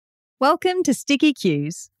Welcome to Sticky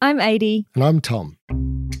Cues. I'm Adie. And I'm Tom.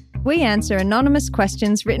 We answer anonymous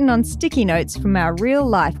questions written on sticky notes from our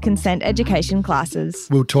real-life consent education classes.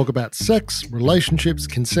 We'll talk about sex, relationships,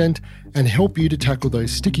 consent, and help you to tackle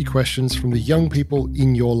those sticky questions from the young people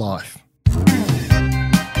in your life.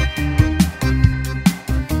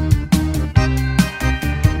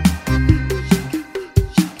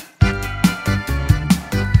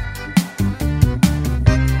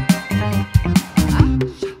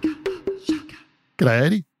 G'day,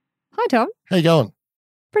 Adie. Hi, Tom. How you going?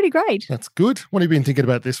 Pretty great. That's good. What have you been thinking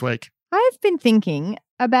about this week? I've been thinking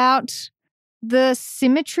about the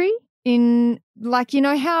symmetry in, like, you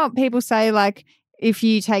know how people say, like, if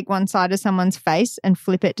you take one side of someone's face and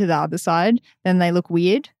flip it to the other side, then they look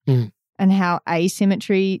weird, and how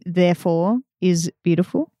asymmetry, therefore, is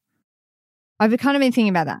beautiful. I've kind of been thinking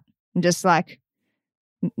about that and just, like,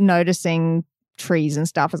 noticing trees and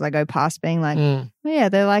stuff as I go past, being like, oh, yeah,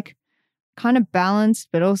 they're, like, kind of balanced,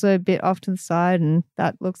 but also a bit off to the side, and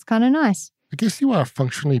that looks kind of nice. I guess you are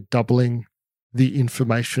functionally doubling the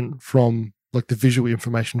information from, like the visual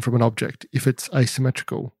information from an object if it's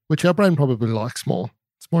asymmetrical, which our brain probably likes more.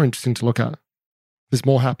 It's more interesting to look at. There's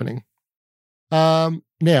more happening.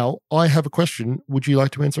 Now, I have a question. Would you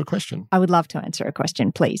like to answer a question? I would love to answer a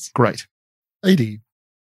question, please. Great. Adie,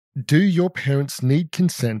 do your parents need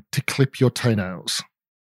consent to clip your toenails?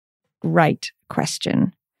 Great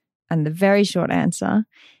question. And the very short answer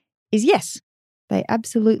is yes, they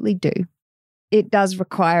absolutely do. It does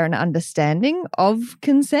require an understanding of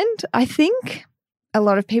consent, I think. A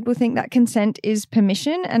lot of people think that consent is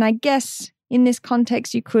permission. And I guess in this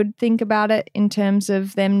context, you could think about it in terms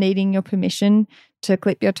of them needing your permission to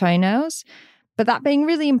clip your toenails. But that being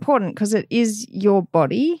really important because it is your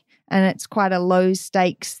body and it's quite a low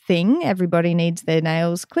stakes thing. Everybody needs their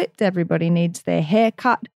nails clipped. Everybody needs their hair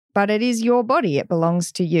cut. But it is your body. It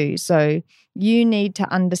belongs to you. So you need to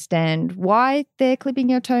understand why they're clipping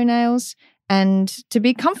your toenails and to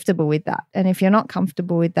be comfortable with that. And if you're not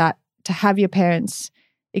comfortable with that, to have your parents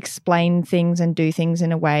explain things and do things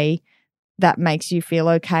in a way that makes you feel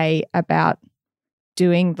okay about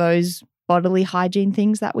doing those bodily hygiene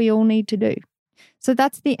things that we all need to do. So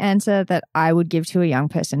that's the answer that I would give to a young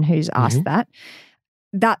person who's asked that.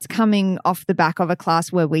 That's coming off the back of a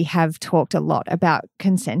class where we have talked a lot about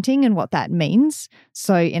consenting and what that means.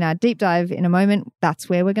 So in our deep dive in a moment, that's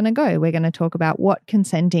where we're going to go. We're going to talk about what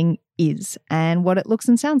consenting is and what it looks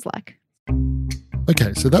and sounds like.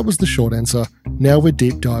 Okay, so that was the short answer. Now we're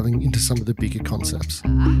deep diving into some of the bigger concepts.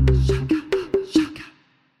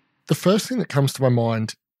 The first thing that comes to my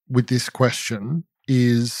mind with this question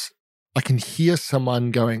is I can hear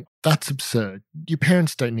someone going, that's absurd. Your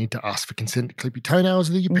parents don't need to ask for consent to clip your toenails.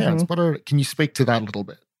 They're your parents. But can you speak to that a little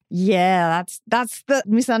bit? Yeah, that's the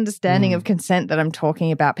misunderstanding of consent that I'm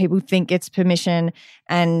talking about. People think it's permission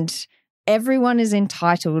and everyone is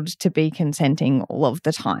entitled to be consenting all of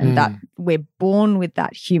the time. That we're born with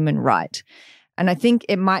that human right. And I think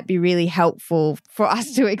it might be really helpful for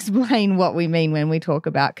us to explain what we mean when we talk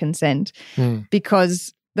about consent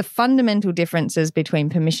because the fundamental differences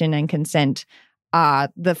between permission and consent are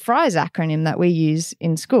the FRIES acronym that we use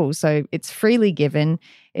in school. So it's freely given,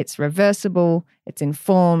 it's reversible, it's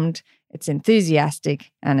informed, it's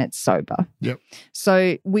enthusiastic, and it's sober. Yep.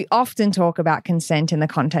 So we often talk about consent in the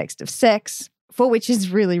context of sex, for which is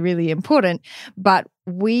really, really important, but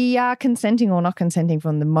we are consenting or not consenting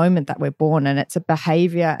from the moment that we're born, and it's a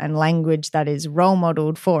behavior and language that is role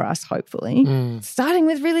modeled for us, hopefully, starting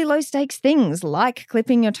with really low stakes things like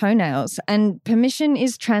clipping your toenails. And permission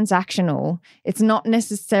is transactional. It's not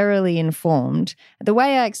necessarily informed. The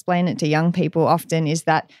way I explain it to young people often is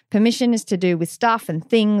that permission is to do with stuff and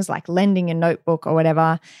things like lending a notebook or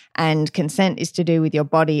whatever, and consent is to do with your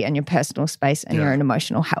body and your personal space and your own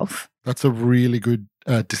emotional health. That's a really good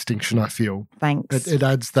distinction, I feel. Thanks. It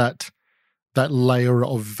adds that layer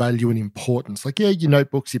of value and importance. Like, yeah, your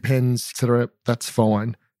notebooks, your pens, etc., that's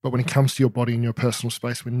fine. But when it comes to your body and your personal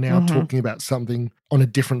space, we're now talking about something on a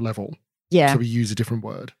different level. Yeah. So we use a different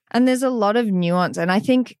word. And there's a lot of nuance. And I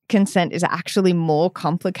think consent is actually more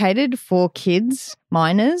complicated for kids,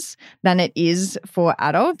 minors, than it is for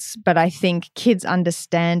adults. But I think kids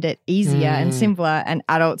understand it easier and simpler, and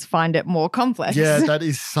adults find it more complex. Yeah, that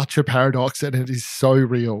is such a paradox, and it is so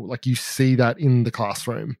real. Like, you see that in the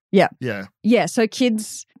classroom. Yeah. Yeah. Yeah. So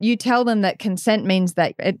kids, you tell them that consent means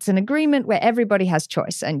that it's an agreement where everybody has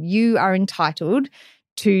choice and you are entitled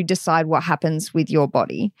to decide what happens with your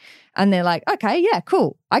body. And they're like, okay, yeah,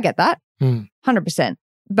 cool. I get that. 100%.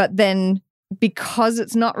 But then because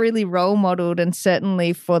it's not really role modeled, and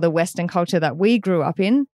certainly for the Western culture that we grew up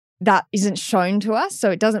in, that isn't shown to us,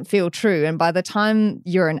 so it doesn't feel true. And by the time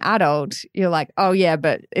you're an adult, you're like, oh yeah,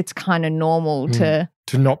 but it's kind of normal to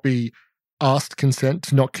not be asked consent,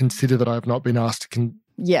 to not consider that I've not been asked to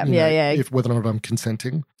if whether or not I'm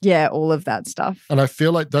consenting. Yeah, all of that stuff. And I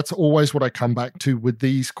feel like that's always what I come back to with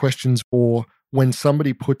these questions, or when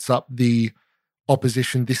somebody puts up the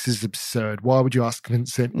opposition, this is absurd. Why would you ask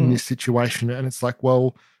consent in this situation? And it's like,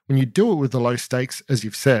 well, when you do it with the low stakes, as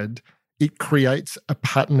you've said, it creates a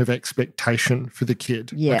pattern of expectation for the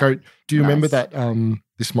kid. Yeah. Do you remember that,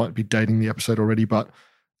 this might be dating the episode already, but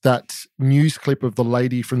that news clip of the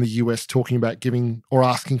lady from the US talking about giving or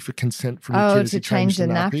asking for consent from the kid as he changed the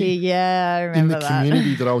nappy? Yeah, I remember that. In the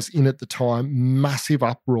community that I was in at the time, massive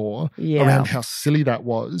uproar around how silly that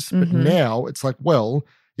was. But now it's like, well,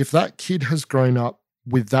 if that kid has grown up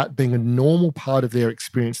with that being a normal part of their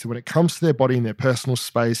experience, that when it comes to their body and their personal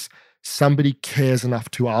space, somebody cares enough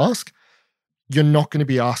to ask, you're not going to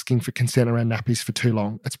be asking for consent around nappies for too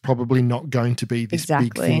long. It's probably not going to be this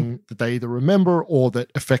big thing that they either remember or that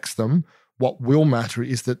affects them. What will matter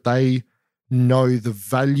is that they know the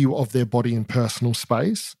value of their body and personal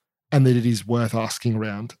space and that it is worth asking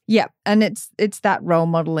around. Yeah, and it's that role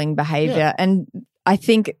modeling behavior. Yeah. And I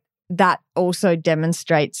think that also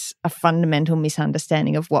demonstrates a fundamental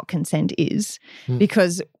misunderstanding of what consent is,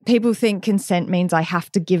 because people think consent means I have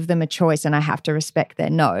to give them a choice and I have to respect their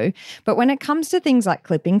no. But when it comes to things like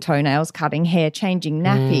clipping toenails, cutting hair, changing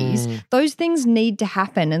nappies, those things need to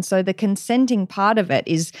happen. And so the consenting part of it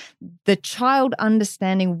is the child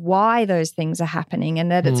understanding why those things are happening and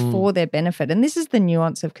that it's for their benefit. And this is the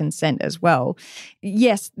nuance of consent as well.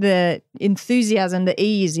 Yes, the enthusiasm, the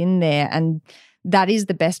E is in there, and that is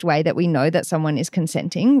the best way that we know that someone is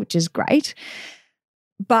consenting, which is great.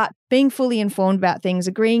 But being fully informed about things,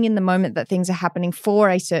 agreeing in the moment that things are happening for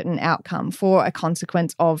a certain outcome, for a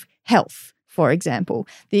consequence of health, for example.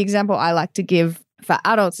 The example I like to give for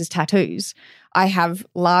adults is tattoos. I have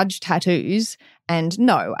large tattoos, and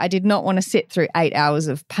no, I did not want to sit through 8 hours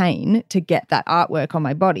of pain to get that artwork on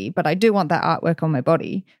my body, but I do want that artwork on my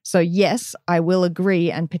body. So yes, I will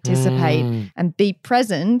agree and participate and be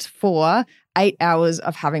present for 8 hours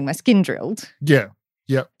of having my skin drilled. Yeah.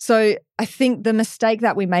 Yeah. So I think the mistake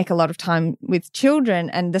that we make a lot of time with children,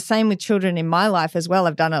 and the same with children in my life as well,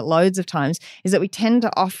 I've done it loads of times, is that we tend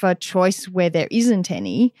to offer choice where there isn't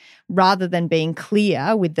any, rather than being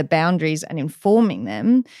clear with the boundaries and informing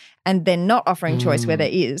them, and then not offering choice where there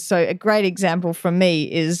is. So a great example from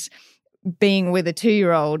me is being with a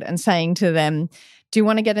 2-year-old and saying to them, do you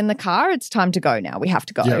want to get in the car? It's time to go now. We have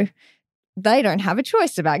to go. Yeah. They don't have a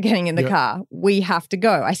choice about getting in the car. We have to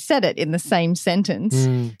go. I said it in the same sentence.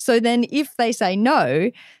 So then if they say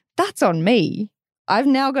no, that's on me. I've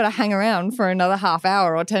now got to hang around for another half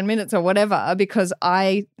hour or 10 minutes or whatever, because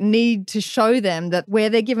I need to show them that where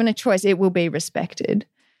they're given a choice, it will be respected.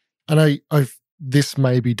 And this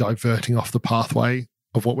may be diverting off the pathway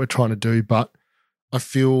of what we're trying to do, but I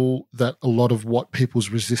feel that a lot of what people's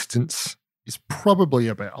resistance is probably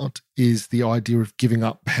about is the idea of giving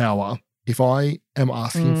up power. If I am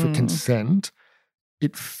asking for consent,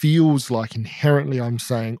 it feels like inherently I'm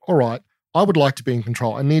saying, all right, I would like to be in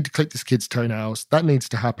control. I need to clip this kid's toenails. That needs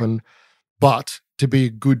to happen. But to be a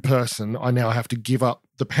good person, I now have to give up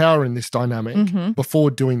the power in this dynamic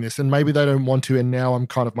before doing this. And maybe they don't want to, and now I'm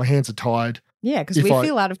my hands are tied. Yeah, because we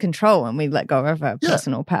feel out of control when we let go of our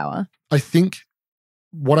personal power. I think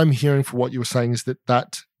what I'm hearing for what you were saying is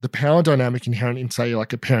that the power dynamic inherent in, say,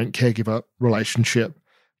 like a parent-caregiver relationship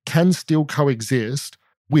can still coexist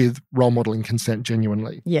with role modeling consent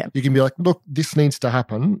genuinely. Yeah. You can be like, look, this needs to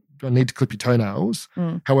happen. I need to clip your toenails.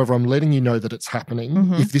 However, I'm letting you know that it's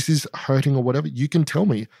happening. If this is hurting or whatever, you can tell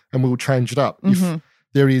me and we'll change it up. If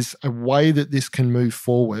there is a way that this can move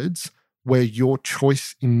forwards where your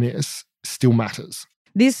choice in this still matters.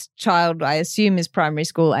 This child, I assume, is primary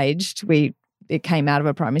school aged. It came out of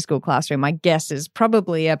a primary school classroom. My guess is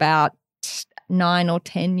probably about 9 or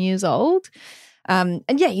 10 years old. And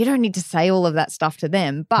yeah, you don't need to say all of that stuff to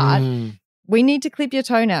them, but we need to clip your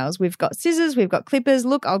toenails. We've got scissors, we've got clippers.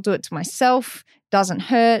 Look, I'll do it to myself. Doesn't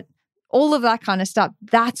hurt. All of that kind of stuff.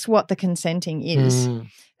 That's what the consenting is.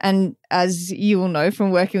 And as you will know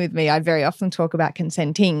from working with me, I very often talk about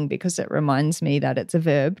consenting because it reminds me that it's a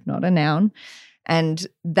verb, not a noun. And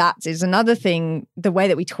that is another thing, the way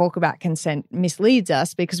that we talk about consent misleads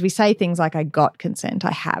us, because we say things like, I got consent,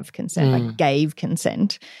 I have consent, I gave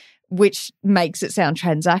consent, which makes it sound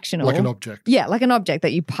transactional. Like an object. Yeah, like an object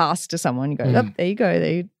that you pass to someone. You go, oh, there you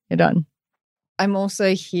go, you're done. I'm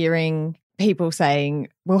also hearing people saying,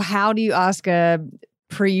 well, how do you ask a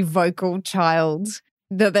pre-vocal child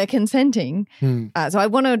that they're consenting? So I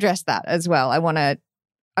want to address that as well. I want to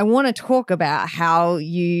I want to talk about how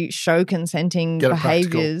you show consenting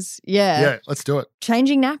behaviors. Yeah, let's do it.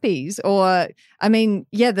 Changing nappies or,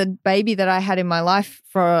 the baby that I had in my life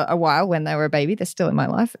for a while when they were a baby, they're still in my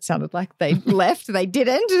life. It sounded like they left. They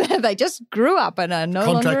didn't. They just grew up and are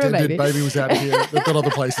no longer a baby. Contract ended, baby was out of here. They've got other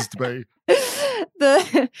places to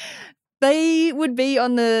be. They would be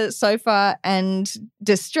on the sofa and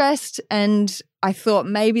distressed, and I thought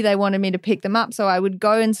maybe they wanted me to pick them up, so I would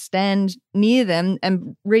go and stand near them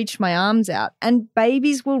and reach my arms out. And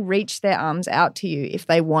babies will reach their arms out to you if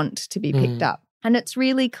they want to be picked up. And it's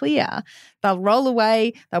really clear. They'll roll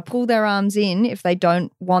away, they'll pull their arms in if they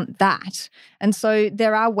don't want that. And so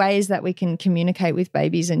there are ways that we can communicate with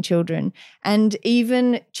babies and children. And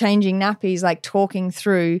even changing nappies, like talking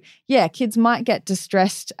through, kids might get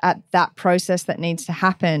distressed at that process that needs to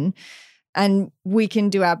happen. And we can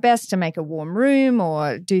do our best to make a warm room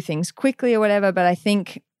or do things quickly or whatever. But I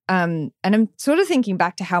think, and I'm sort of thinking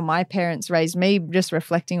back to how my parents raised me, just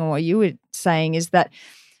reflecting on what you were saying, is that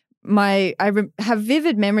I have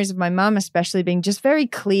vivid memories of my mum especially being just very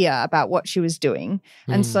clear about what she was doing.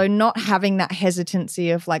 And so not having that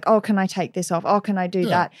hesitancy of like, oh, can I take this off? Oh, can I do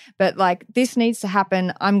that? But like, this needs to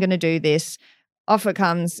happen. I'm going to do this. Off it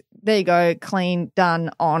comes. There you go. Clean,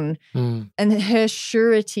 done, on. And her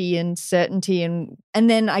surety and certainty. And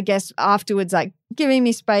then I guess afterwards, like giving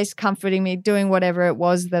me space, comforting me, doing whatever it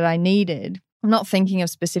was that I needed. I'm not thinking of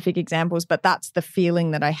specific examples, but that's the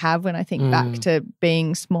feeling that I have when I think back to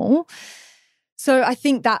being small. So I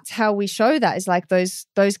think that's how we show that, is like those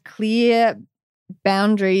clear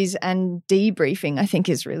boundaries, and debriefing I think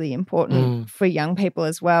is really important for young people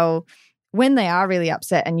as well. When they are really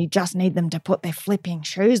upset and you just need them to put their flipping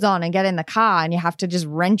shoes on and get in the car and you have to just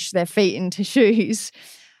wrench their feet into shoes,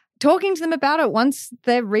 talking to them about it once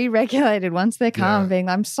they're re-regulated, once they're calm, being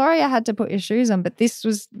like, I'm sorry I had to put your shoes on, but this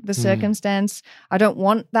was the circumstance. I don't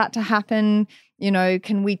want that to happen.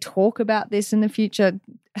 Can we talk about this in the future?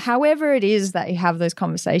 However it is that you have those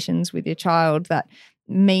conversations with your child, that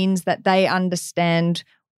means that they understand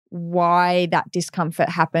why that discomfort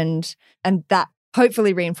happened, and that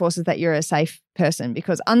hopefully reinforces that you're a safe person,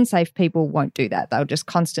 because unsafe people won't do that. They'll just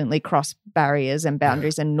constantly cross barriers and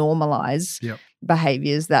boundaries and normalize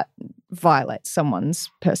behaviors that violate someone's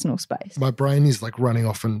personal space. My brain is like running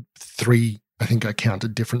off on 3, I think I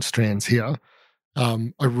counted different strands here.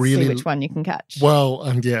 I really see which one you can catch. Well,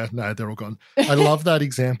 no, they're all gone. I love that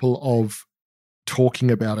example of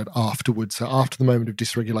talking about it afterwards. So after the moment of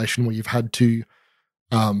dysregulation where you've had to,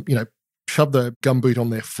 shove the gumboot on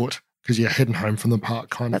their foot because you're heading home from the park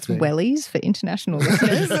kind of thing. That's wellies for international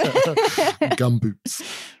listeners. Gumboots.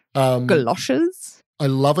 Galoshes. I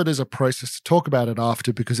love it as a process to talk about it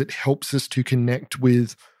after, because it helps us to connect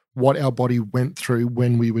with what our body went through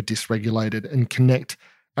when we were dysregulated, and connect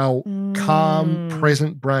our calm,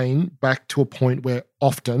 present brain back to a point where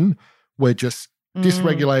often we're just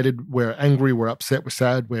dysregulated, we're angry, we're upset, we're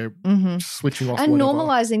sad, we're switching off. And whatever.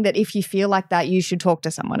 normalizing that if you feel like that, you should talk to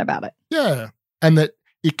someone about it. Yeah. And that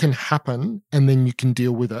it can happen and then you can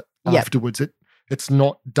deal with it afterwards. It's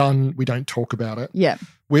not done. We don't talk about it. Yeah.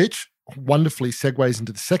 Which wonderfully segues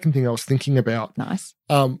into the second thing I was thinking about. Nice.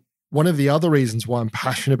 One of the other reasons why I'm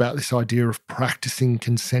passionate about this idea of practicing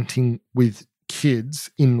consenting with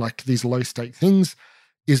kids in like these low stake things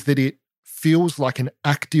is that it feels like an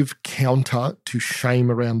active counter to shame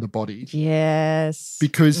around the body. Yes.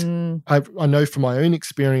 Because I know from my own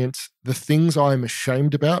experience, the things I'm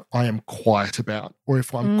ashamed about, I am quiet about. Or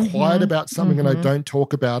if I'm quiet about something and I don't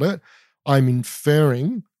talk about it, I'm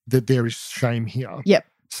inferring that there is shame here. Yep.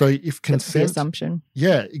 So if consent... That's the assumption.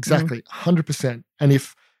 Yeah, exactly. 100%. And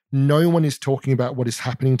if no one is talking about what is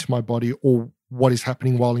happening to my body or what is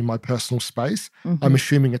happening while in my personal space, I'm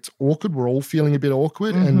assuming it's awkward. We're all feeling a bit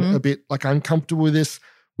awkward and a bit like uncomfortable with this.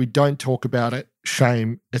 We don't talk about it.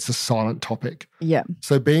 Shame. It's a silent topic. Yeah.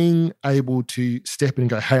 So being able to step in and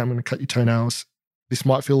go, hey, I'm going to cut your toenails. This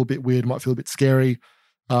might feel a bit weird, might feel a bit scary.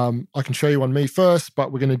 I can show you on me first,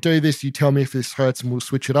 but we're going to do this. You tell me if this hurts and we'll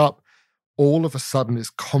switch it up. All of a sudden there's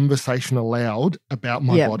conversation allowed about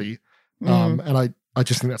my body. And I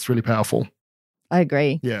just think that's really powerful. I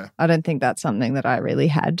agree. Yeah. I don't think that's something that I really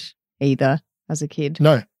had either as a kid.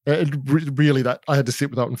 No, really that I had to sit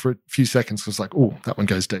with that one for a few seconds. It was like, oh, that one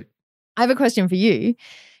goes deep. I have a question for you.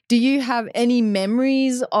 Do you have any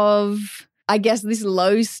memories of, I guess, this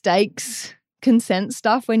low stakes consent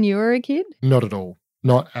stuff when you were a kid? Not at all.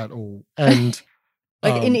 Not at all. And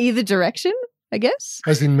like in either direction, I guess?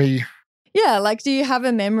 As in me? Yeah. Like, do you have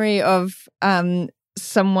a memory of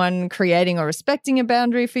someone creating or respecting a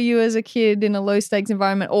boundary for you as a kid in a low stakes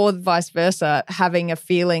environment, or vice versa, having a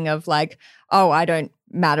feeling of like, oh, I don't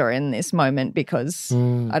matter in this moment because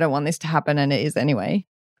I don't want this to happen and it is anyway?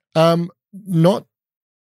 I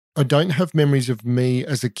don't have memories of me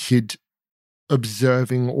as a kid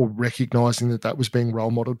observing or recognizing that was being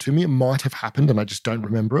role modeled to me. It might have happened and I just don't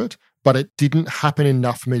remember it, but it didn't happen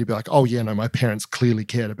enough for me to be like, oh yeah, no, my parents clearly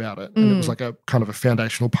cared about it. And it was like a kind of a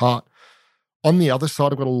foundational part. On the other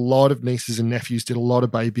side, I've got a lot of nieces and nephews, did a lot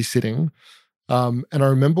of babysitting. And I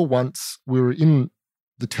remember once we were in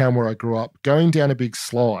the town where I grew up, going down a big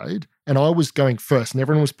slide, and I was going first and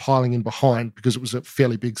everyone was piling in behind because it was a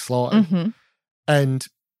fairly big slide. And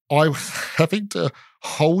I was having to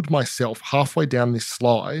hold myself halfway down this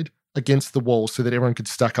slide against the wall so that everyone could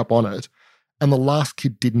stack up on it. And the last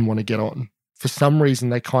kid didn't want to get on. For some reason,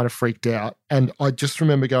 they kind of freaked out. And I just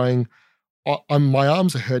remember going, my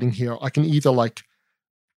arms are hurting here. I can either like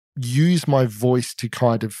use my voice to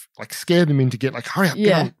kind of like scare them into get like, hurry up,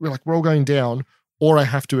 get on. We're all going down. Or I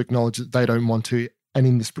have to acknowledge that they don't want to. And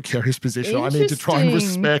in this precarious position, I need to try and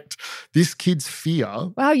respect this kid's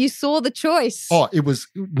fear. Wow, you saw the choice. Oh, it was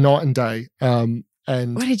night and day.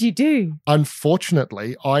 And what did you do?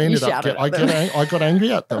 Unfortunately, I got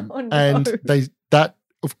angry at them. Oh, no. And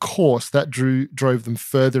of course, that drove them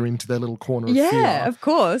further into their little corner of fear. Yeah, of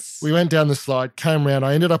course. We went down the slide, came around.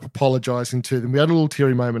 I ended up apologizing to them. We had a little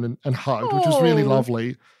teary moment and hugged, which was really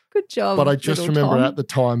lovely. Good job. But I just remember at the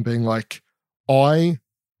time being like, I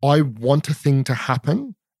want a thing to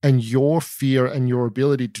happen, and your fear and your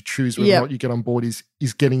ability to choose whether or not you get on board is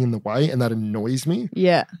getting in the way, and that annoys me.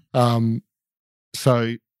 Yeah.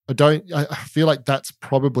 So I feel like that's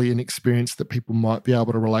probably an experience that people might be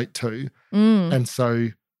able to relate to. And so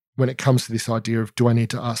when it comes to this idea of, do I need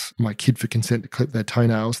to ask my kid for consent to clip their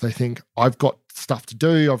toenails, they think, I've got stuff to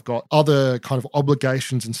do. I've got other kind of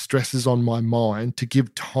obligations and stresses on my mind. To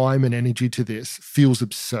give time and energy to this feels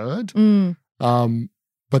absurd.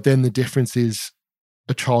 But then the difference is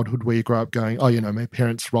a childhood where you grow up going, oh, you know, my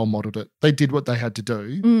parents role modeled it. They did what they had to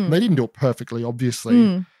do. They didn't do it perfectly,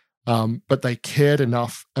 obviously. But they cared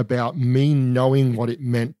enough about me knowing what it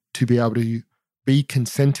meant to be able to be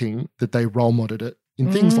consenting that they role modeled it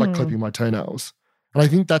in things like clipping my toenails. And I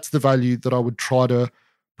think that's the value that I would try to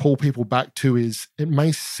pull people back to. Is it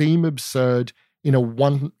may seem absurd in a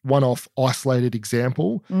one-off isolated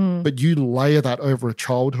example, but you layer that over a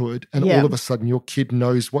childhood and all of a sudden your kid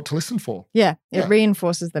knows what to listen for. Yeah, it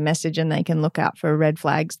reinforces the message and they can look out for red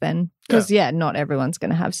flags then. Because, not everyone's going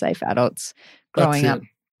to have safe adults growing up.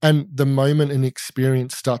 And the moment an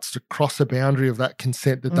experience starts to cross a boundary of that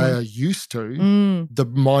consent that they are used to, the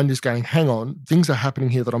mind is going, hang on, things are happening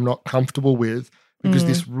here that I'm not comfortable with, because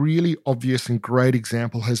this really obvious and great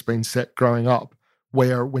example has been set growing up,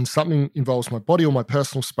 where when something involves my body or my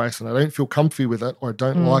personal space and I don't feel comfy with it or I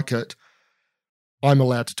don't like it, I'm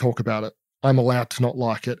allowed to talk about it. I'm allowed to not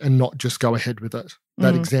like it and not just go ahead with it.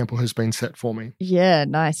 That example has been set for me. Yeah,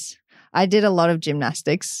 nice. I did a lot of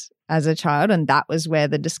gymnastics as a child, and that was where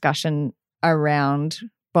the discussion around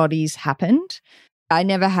bodies happened. I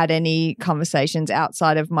never had any conversations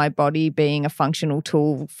outside of my body being a functional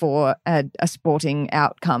tool for a sporting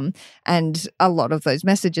outcome. And a lot of those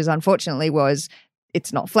messages, unfortunately, was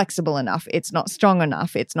it's not flexible enough, it's not strong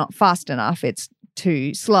enough, it's not fast enough, it's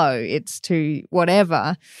too slow, it's too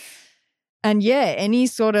whatever. And any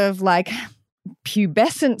sort of like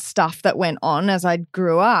pubescent stuff that went on as I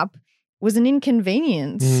grew up was an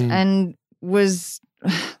inconvenience and was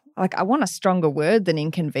like, I want a stronger word than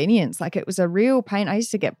inconvenience. Like, it was a real pain. I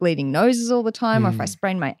used to get bleeding noses all the time, or if I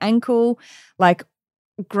sprained my ankle, like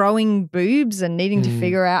growing boobs and needing to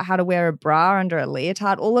figure out how to wear a bra under a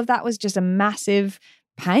leotard. All of that was just a massive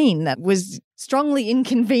pain that was strongly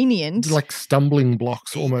inconvenient. Like stumbling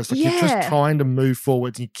blocks almost. Like you're just trying to move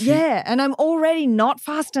forwards. And I'm already not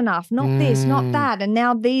fast enough, not this, not that, and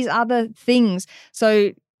now these other things.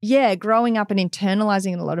 So growing up and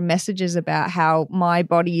internalizing a lot of messages about how my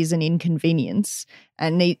body is an inconvenience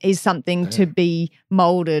and is something to be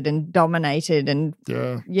molded and dominated and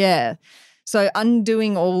So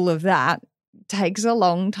undoing all of that takes a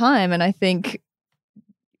long time. And I think,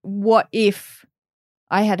 what if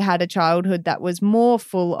I had had a childhood that was more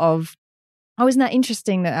full of, oh, isn't that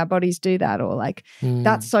interesting that our bodies do that? Or like,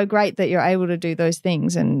 that's so great that you're able to do those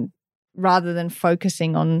things. And rather than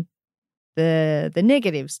focusing on the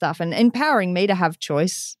negative stuff and empowering me to have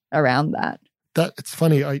choice around that. It's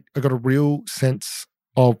funny. I got a real sense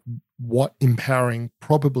of what empowering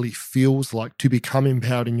probably feels like, to become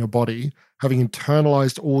empowered in your body, having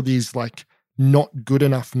internalized all these like not good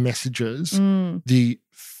enough messages, the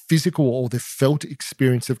physical or the felt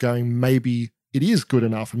experience of going, maybe it is good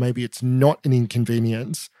enough and maybe it's not an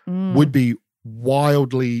inconvenience would be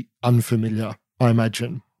wildly unfamiliar, I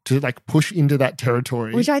imagine, to like push into that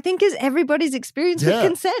territory. Which I think is everybody's experience with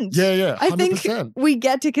consent. Yeah, 100%. I think we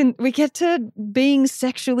get to being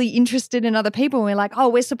sexually interested in other people and we're like, oh,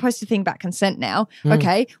 we're supposed to think about consent now.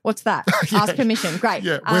 Okay, what's that? Ask permission. Great.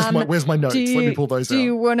 Yeah, where's my notes? Let me pull those out. Do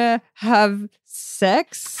you want to have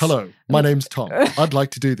sex? Hello, my name's Tom. I'd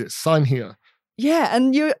like to do this. Sign here. Yeah,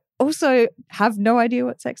 and you also have no idea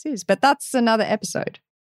what sex is, but that's another episode.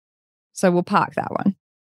 So we'll park that one.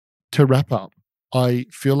 To wrap up, I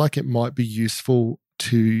feel like it might be useful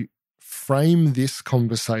to frame this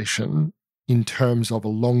conversation in terms of a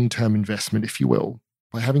long-term investment, if you will.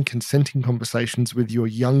 By having consenting conversations with your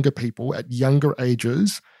younger people at younger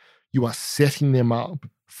ages, you are setting them up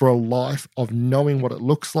for a life of knowing what it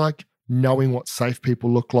looks like, knowing what safe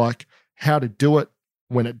people look like, how to do it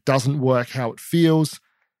when it doesn't work, how it feels.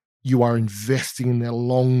 You are investing in their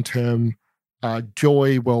long-term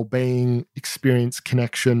joy, well-being, experience,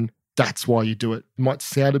 connection. That's why you do it. It might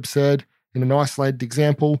sound absurd in an isolated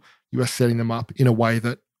example. You are setting them up in a way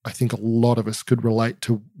that I think a lot of us could relate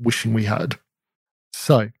to wishing we had.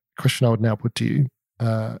 So, question I would now put to you,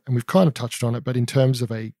 and we've kind of touched on it, but in terms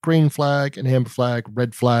of a green flag, an amber flag,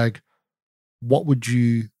 red flag, what would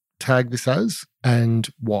you tag this as and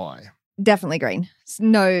why? Definitely green.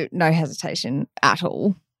 No hesitation at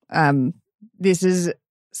all. This is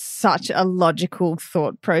such a logical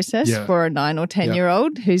thought process for a 9 or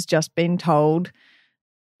 10-year-old who's just been told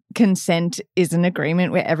consent is an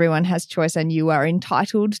agreement where everyone has choice and you are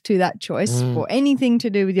entitled to that choice for anything to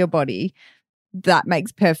do with your body. That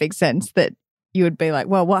makes perfect sense that you would be like,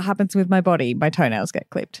 well, what happens with my body? My toenails get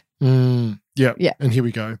clipped. Yeah. And here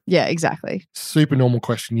we go. Yeah, exactly. Super normal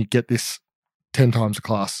question. You get this 10 times a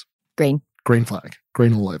class. Green. Green flag.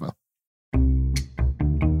 Green all over.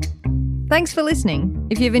 Thanks for listening.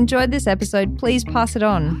 If you've enjoyed this episode, please pass it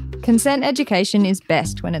on. Consent education is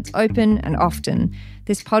best when it's open and often.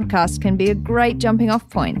 This podcast can be a great jumping off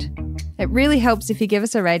point. It really helps if you give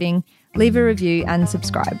us a rating, leave a review and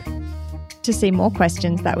subscribe. To see more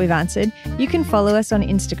questions that we've answered, you can follow us on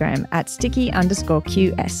Instagram at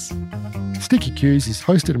sticky_QS. Sticky Qs is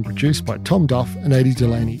hosted and produced by Tom Duff and Adi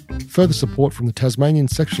Delaney. Further support from the Tasmanian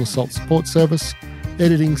Sexual Assault Support Service.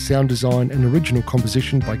 Editing, sound design and original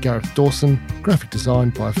composition by Gareth Dawson. Graphic design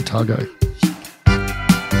by Fatago.